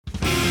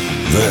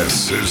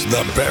This is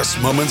the best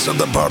moments of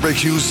the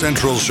BBQ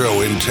Central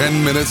Show in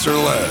 10 minutes or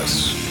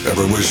less.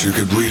 Ever wish you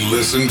could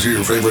re-listen to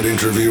your favorite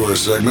interview or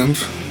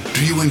segment?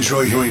 Do you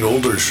enjoy hearing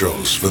older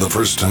shows for the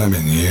first time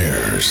in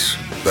years?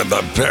 Then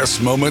the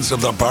best moments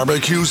of the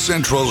BBQ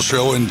Central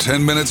Show in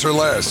 10 minutes or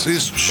less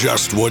is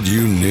just what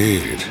you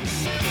need.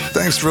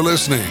 Thanks for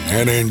listening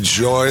and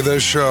enjoy the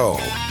show.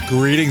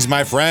 Greetings,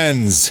 my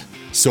friends.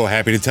 So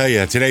happy to tell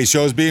you today's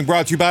show is being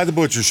brought to you by The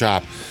Butcher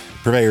Shop,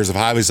 purveyors of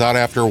highly sought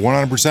after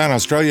 100%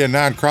 Australian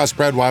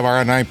non-crossbred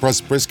Wyvara 9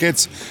 Plus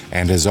briskets,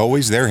 and as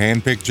always, they're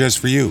handpicked just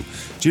for you.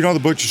 Do you know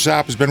The Butcher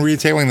Shop has been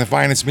retailing the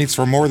finest meats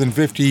for more than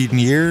 15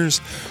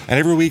 years? And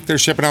every week they're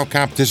shipping out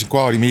competition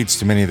quality meats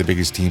to many of the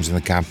biggest teams in the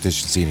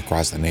competition scene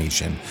across the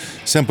nation.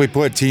 Simply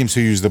put, teams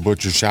who use The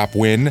Butcher Shop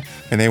win,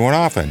 and they win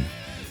often.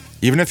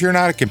 Even if you're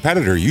not a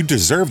competitor, you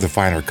deserve the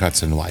finer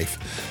cuts in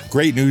life.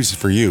 Great news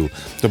for you.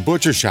 The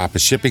Butcher Shop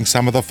is shipping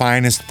some of the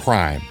finest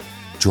prime,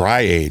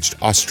 dry-aged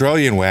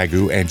Australian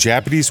Wagyu and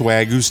Japanese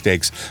Wagyu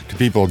steaks to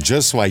people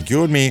just like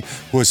you and me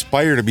who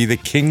aspire to be the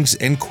kings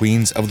and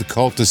queens of the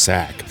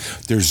cul-de-sac.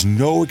 There's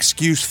no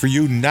excuse for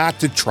you not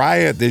to try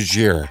it this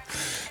year.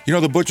 You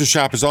know, The Butcher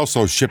Shop is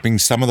also shipping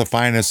some of the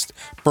finest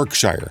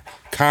Berkshire,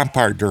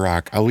 Compart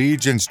Duroc,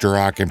 Allegiance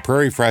Duroc, and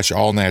Prairie Fresh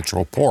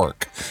all-natural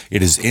pork.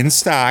 It is in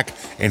stock,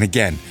 and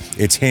again,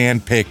 it's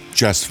hand-picked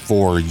just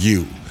for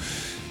you.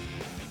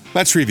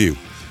 Let's review.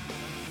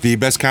 The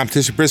best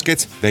competition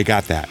briskets, they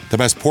got that. The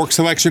best pork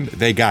selection,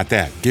 they got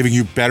that. Giving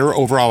you better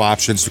overall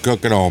options to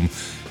cook at home,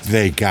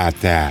 they got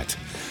that.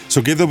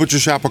 So give The Butcher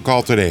Shop a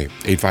call today,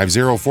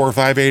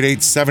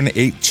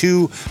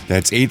 850-458-8782.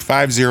 That's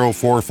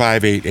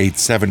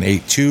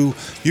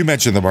 850-458-8782. You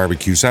mentioned the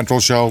BBQ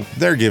Central Show.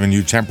 They're giving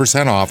you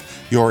 10%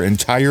 off your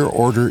entire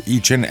order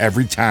each and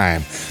every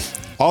time.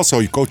 Also,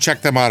 you go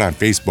check them out on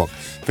Facebook,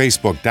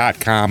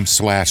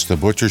 facebook.com/The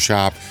Butcher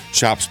Shop,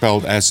 shop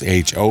spelled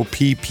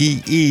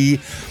SHOPPE.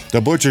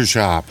 The Butcher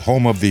Shop,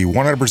 home of the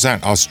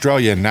 100%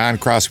 Australian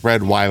non-crossbred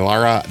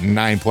Wyvara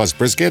 9 Plus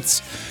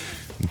briskets.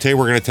 Today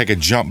we're going to take a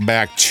jump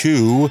back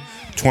to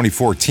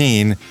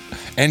 2014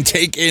 and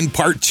take in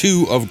part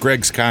 2 of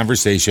Greg's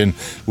conversation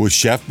with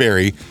Chef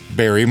Barry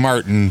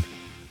Martin.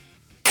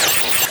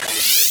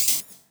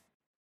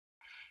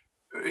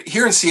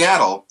 Here in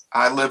Seattle,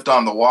 I lived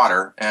on the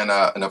water and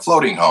in a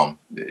floating home.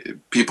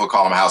 People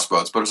call them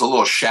houseboats, but it was a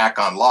little shack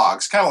on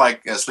logs, kind of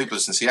like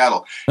Sleepless in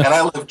Seattle. And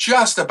I lived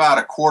just about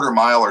a quarter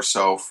mile or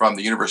so from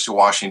the University of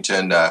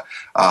Washington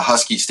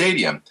Husky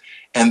Stadium.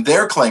 And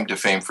their claim to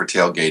fame for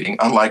tailgating,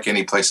 unlike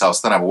any place else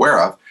that I'm aware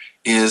of,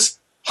 is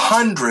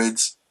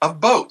hundreds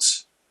of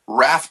boats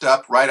raft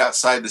up right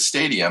outside the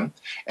stadium.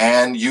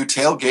 And you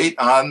tailgate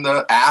on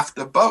the aft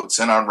of boats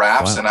and on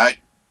rafts. Wow. And I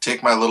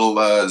take my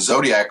little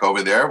Zodiac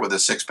over there with a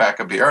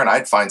 6-pack of beer, and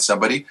I'd find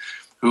somebody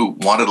who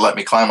wanted to let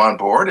me climb on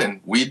board, and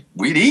we'd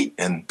eat.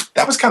 And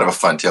that was kind of a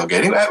fun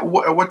tailgating.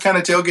 What kind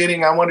of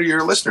tailgating, I wonder,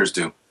 your listeners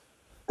do?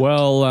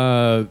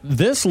 Well,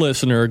 this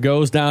listener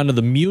goes down to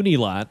the Muni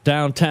lot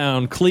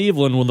downtown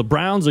Cleveland when the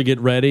Browns are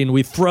getting ready, and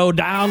we throw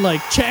down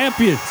like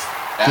champions.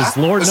 Because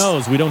Lord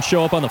knows we don't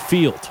show up on the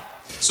field.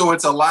 So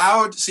it's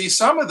allowed. See,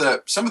 some of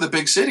the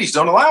big cities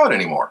don't allow it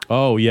anymore.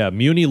 Oh yeah,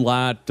 Muni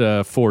lot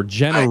for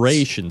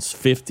generations,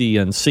 50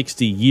 and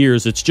 60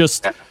 years. It's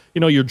just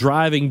you're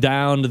driving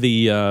down to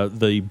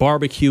the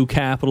barbecue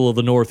capital of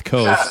the North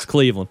Coast,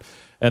 Cleveland,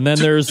 and then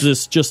there's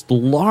this just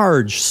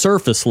large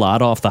surface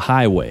lot off the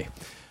highway.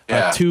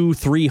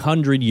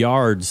 200-300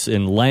 yards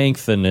in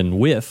length and in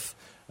width,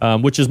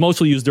 which is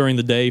mostly used during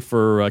the day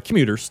for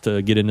commuters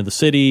to get into the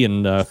city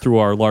and through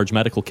our large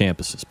medical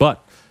campuses.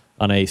 But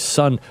on a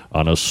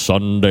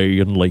Sunday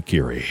in Lake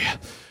Erie,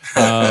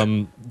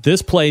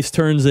 this place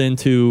turns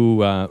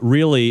into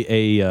really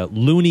a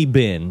loony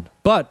bin,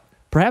 but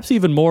perhaps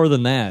even more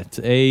than that,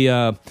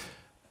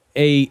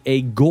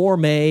 a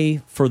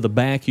gourmet for the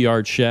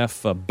backyard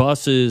chef,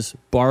 buses,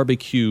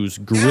 barbecues,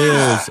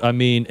 grills. I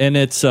mean, and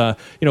it's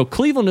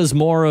Cleveland is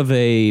more of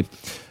a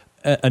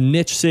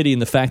niche city in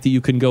the fact that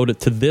you can go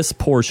to this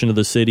portion of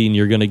the city and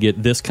you're going to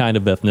get this kind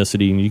of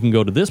ethnicity, and you can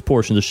go to this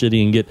portion of the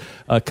city and get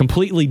a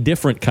completely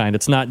different kind.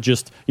 It's not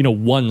just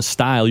one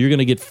style. You're going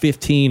to get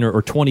 15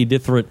 or 20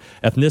 different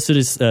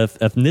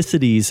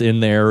ethnicities in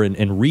there,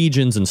 and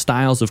regions and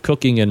styles of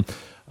cooking. And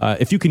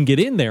if you can get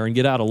in there and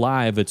get out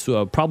alive, it's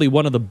probably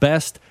one of the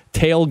best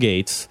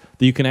tailgates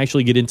that you can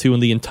actually get into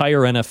in the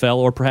entire NFL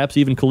or perhaps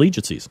even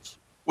collegiate seasons.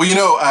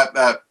 Well,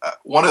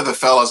 one of the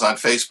fellows on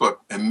Facebook,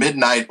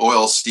 Midnight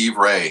Oil Steve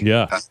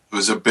Ray,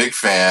 who's a big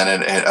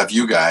fan of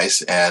you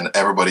guys and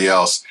everybody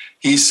else,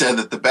 he said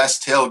that the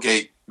best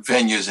tailgate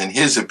venues, in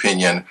his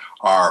opinion,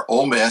 are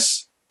Ole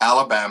Miss,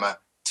 Alabama,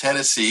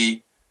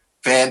 Tennessee,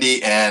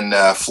 Vandy, and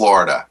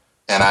Florida.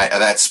 And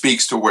that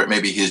speaks to where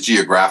maybe his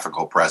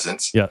geographical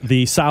presence. Yeah,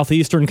 the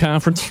Southeastern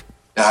Conference.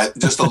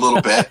 Just a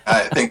little bit.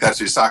 I think that's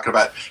what he's talking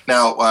about.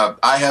 Now,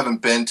 I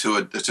haven't been to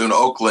an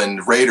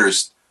Oakland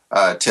Raiders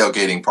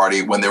tailgating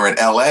party. When they were in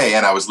L.A.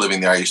 and I was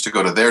living there, I used to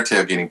go to their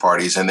tailgating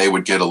parties, and they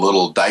would get a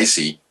little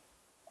dicey.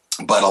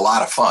 but a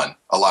lot of fun,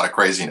 a lot of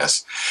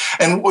craziness.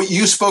 And what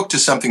you spoke to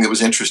something that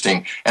was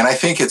interesting, and I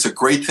think it's a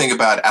great thing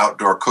about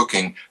outdoor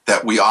cooking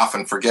that we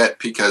often forget,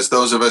 because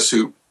those of us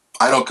who,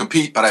 I don't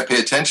compete, but I pay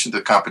attention to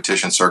the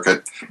competition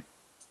circuit,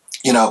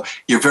 you know,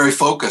 you're very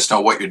focused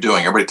on what you're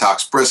doing. Everybody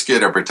talks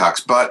brisket, everybody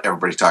talks butt,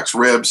 everybody talks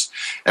ribs,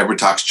 everybody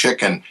talks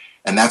chicken,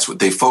 and that's what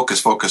they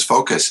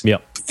focus.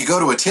 Yep. You go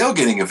to a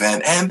tailgating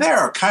event, and there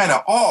are kind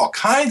of all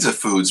kinds of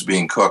foods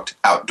being cooked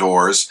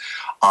outdoors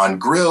on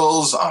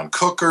grills, on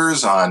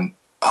cookers, on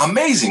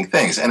amazing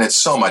things, and it's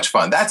so much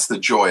fun. That's the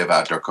joy of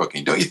outdoor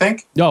cooking, don't you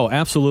think? Oh,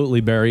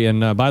 absolutely, Barry.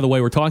 And by the way,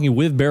 we're talking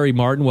with Barry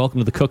Martin.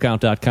 Welcome to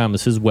thecookout.com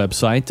is his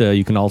website.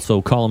 You can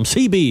also call him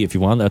CB if you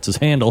want. That's his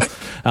handle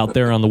out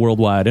there on the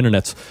worldwide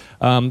internets.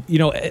 You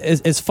know,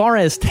 as far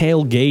as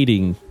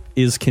tailgating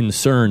is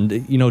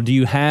concerned, you know, do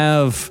you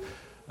have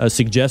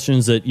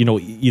suggestions that, you know,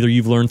 either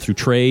you've learned through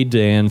trade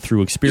and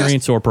through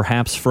experience, yes, or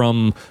perhaps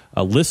from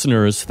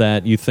listeners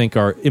that you think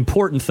are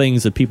important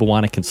things that people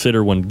want to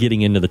consider when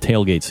getting into the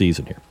tailgate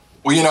season here?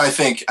 Well, you know, I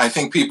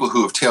think people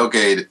who have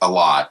tailgated a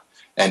lot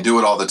and do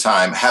it all the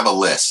time have a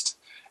list.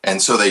 And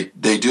so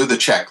they do the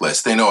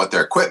checklist. They know what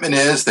their equipment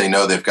is. They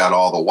know they've got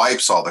all the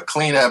wipes, all the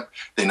cleanup.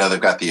 They know they've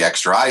got the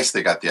extra ice.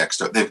 They've got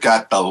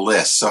the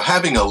list. So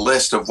having a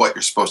list of what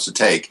you're supposed to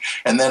take,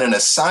 and then an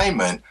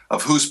assignment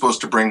of who's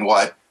supposed to bring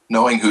what,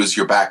 knowing who's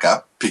your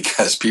backup,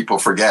 because people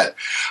forget.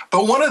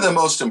 But one of the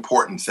most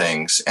important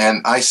things,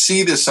 and I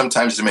see this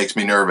sometimes, it makes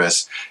me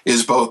nervous,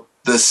 is both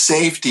the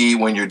safety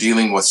when you're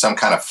dealing with some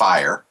kind of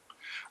fire,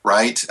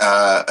 right?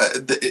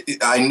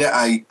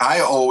 I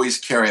always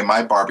carry in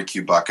my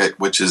barbecue bucket,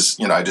 which is,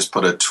 you know, I just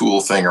put a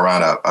tool thing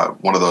around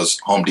one of those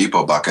Home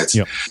Depot buckets.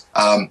 Yep.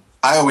 I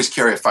always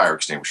carry a fire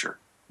extinguisher.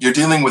 You're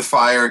dealing with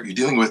fire,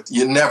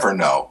 you never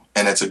know.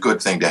 And it's a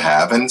good thing to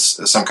have, and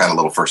some kind of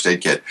little first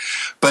aid kit.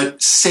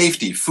 But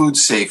safety, food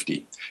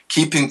safety,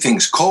 keeping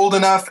things cold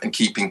enough and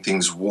keeping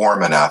things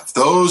warm enough.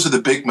 Those are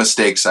the big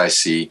mistakes I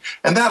see,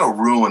 and that'll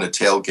ruin a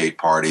tailgate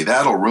party.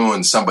 That'll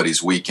ruin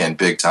somebody's weekend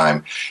big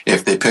time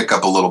if they pick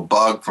up a little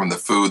bug from the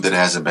food that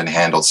hasn't been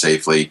handled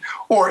safely,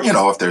 or, you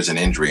know, if there's an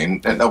injury,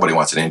 and nobody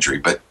wants an injury,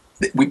 but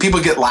people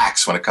get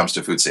lax when it comes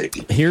to food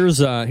safety. Here's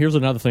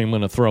another thing I'm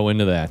going to throw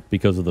into that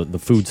because of the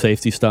food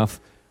safety stuff.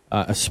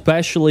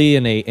 Especially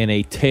in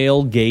a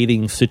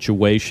tailgating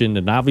situation,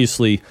 and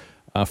obviously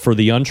for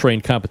the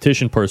untrained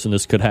competition person,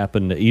 this could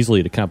happen easily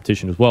at a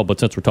competition as well. But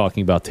since we're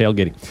talking about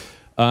tailgating,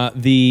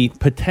 the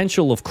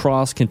potential of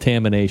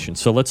cross-contamination.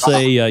 So let's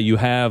say you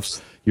have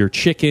your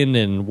chicken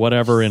and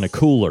whatever in a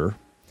cooler,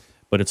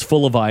 but it's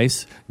full of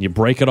ice. You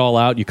break it all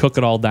out, you cook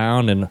it all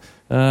down, and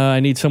I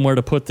need somewhere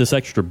to put this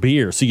extra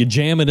beer. So you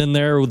jam it in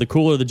there with the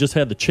cooler that just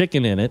had the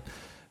chicken in it.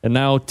 And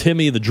now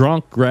Timmy, the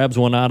drunk, grabs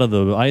one out of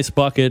the ice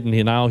bucket, and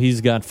now he's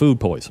got food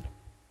poisoning.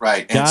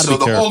 Right. And so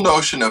the whole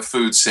notion of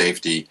food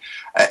safety,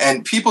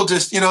 and people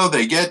just, you know,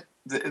 they get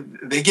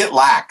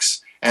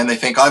lax, and they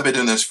think, I've been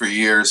doing this for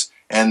years,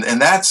 and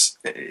that's,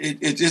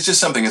 it's just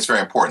something that's very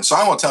important. So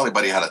I won't tell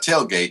anybody how to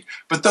tailgate,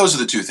 but those are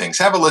the two things.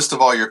 Have a list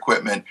of all your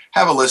equipment,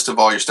 have a list of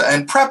all your stuff,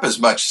 and prep as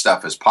much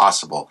stuff as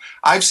possible.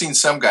 I've seen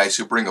some guys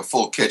who bring a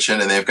full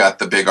kitchen, and they've got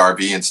the big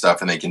RV and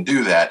stuff, and they can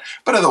do that.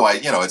 But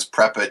otherwise, you know, it's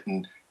prep it,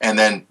 and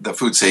then the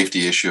food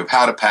safety issue of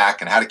how to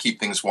pack and how to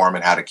keep things warm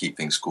and how to keep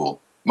things cool.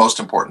 Most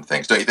important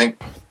things, don't you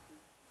think?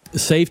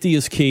 Safety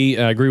is key.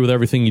 I agree with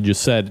everything you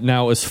just said.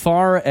 Now, as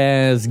far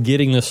as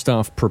getting this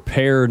stuff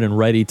prepared and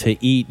ready to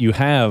eat, you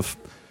have,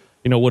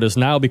 you know, what has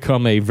now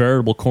become a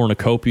veritable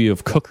cornucopia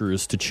of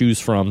cookers to choose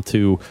from, to,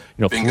 you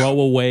know,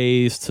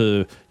 throwaways,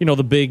 to, you know,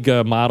 the big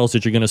models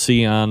that you're going to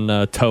see on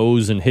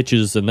tows and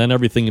hitches, and then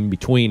everything in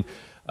between.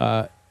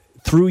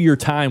 Through your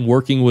time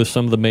working with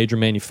some of the major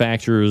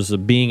manufacturers,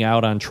 being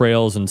out on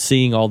trails and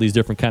seeing all these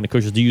different kind of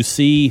cookers, do you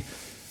see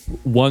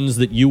ones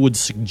that you would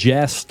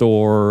suggest,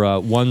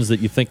 or ones that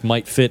you think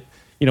might fit,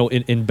 you know,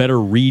 in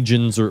better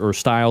regions or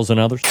styles than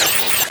others?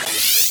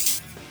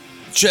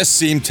 Just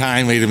seemed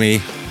timely to me.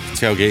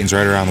 Tailgating's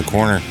right around the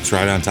corner. It's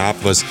right on top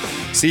of us.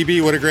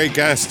 CB, what a great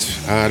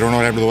guest. I don't know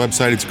what happened to the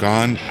website. It's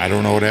gone. I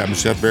don't know what happened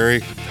to Chef Barry.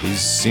 He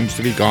seems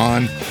to be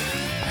gone.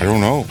 I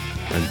don't know.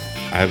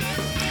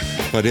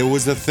 But it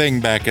was a thing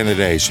back in the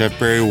day. Chef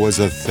Barry was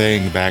a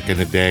thing back in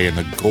the day, and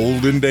the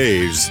golden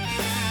days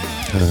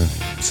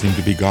seem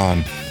to be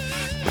gone.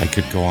 I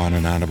could go on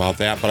and on about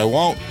that, but I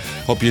won't.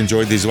 Hope you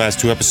enjoyed these last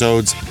two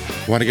episodes.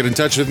 Want to get in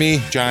touch with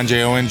me? John,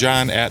 Jon,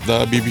 John at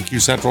the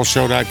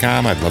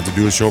BBQCentralShow.com. I'd love to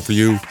do a show for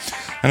you.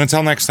 And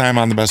until next time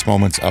on the best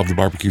moments of the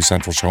Barbecue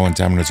Central Show in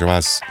 10 minutes or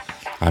less,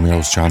 I'm your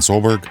host, John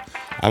Solberg.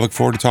 I look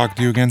forward to talking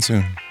to you again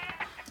soon.